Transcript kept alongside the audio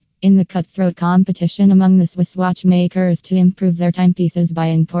In the cutthroat competition among the Swiss watchmakers to improve their timepieces by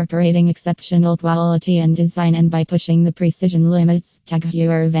incorporating exceptional quality and design and by pushing the precision limits, TAG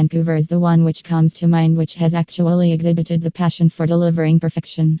Heuer Vancouver is the one which comes to mind, which has actually exhibited the passion for delivering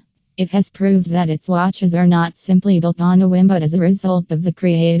perfection. It has proved that its watches are not simply built on a whim, but as a result of the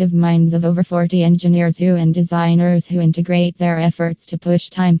creative minds of over 40 engineers and designers who integrate their efforts to push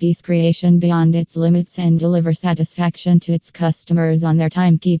timepiece creation beyond its limits and deliver satisfaction to its customers on their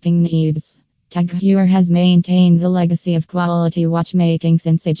timekeeping needs. TAG Heuer has maintained the legacy of quality watchmaking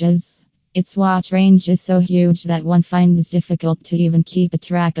since ages. Its watch range is so huge that one finds difficult to even keep a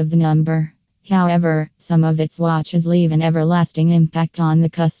track of the number. However, some of its watches leave an everlasting impact on the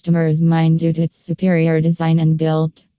customer's mind due to its superior design and build.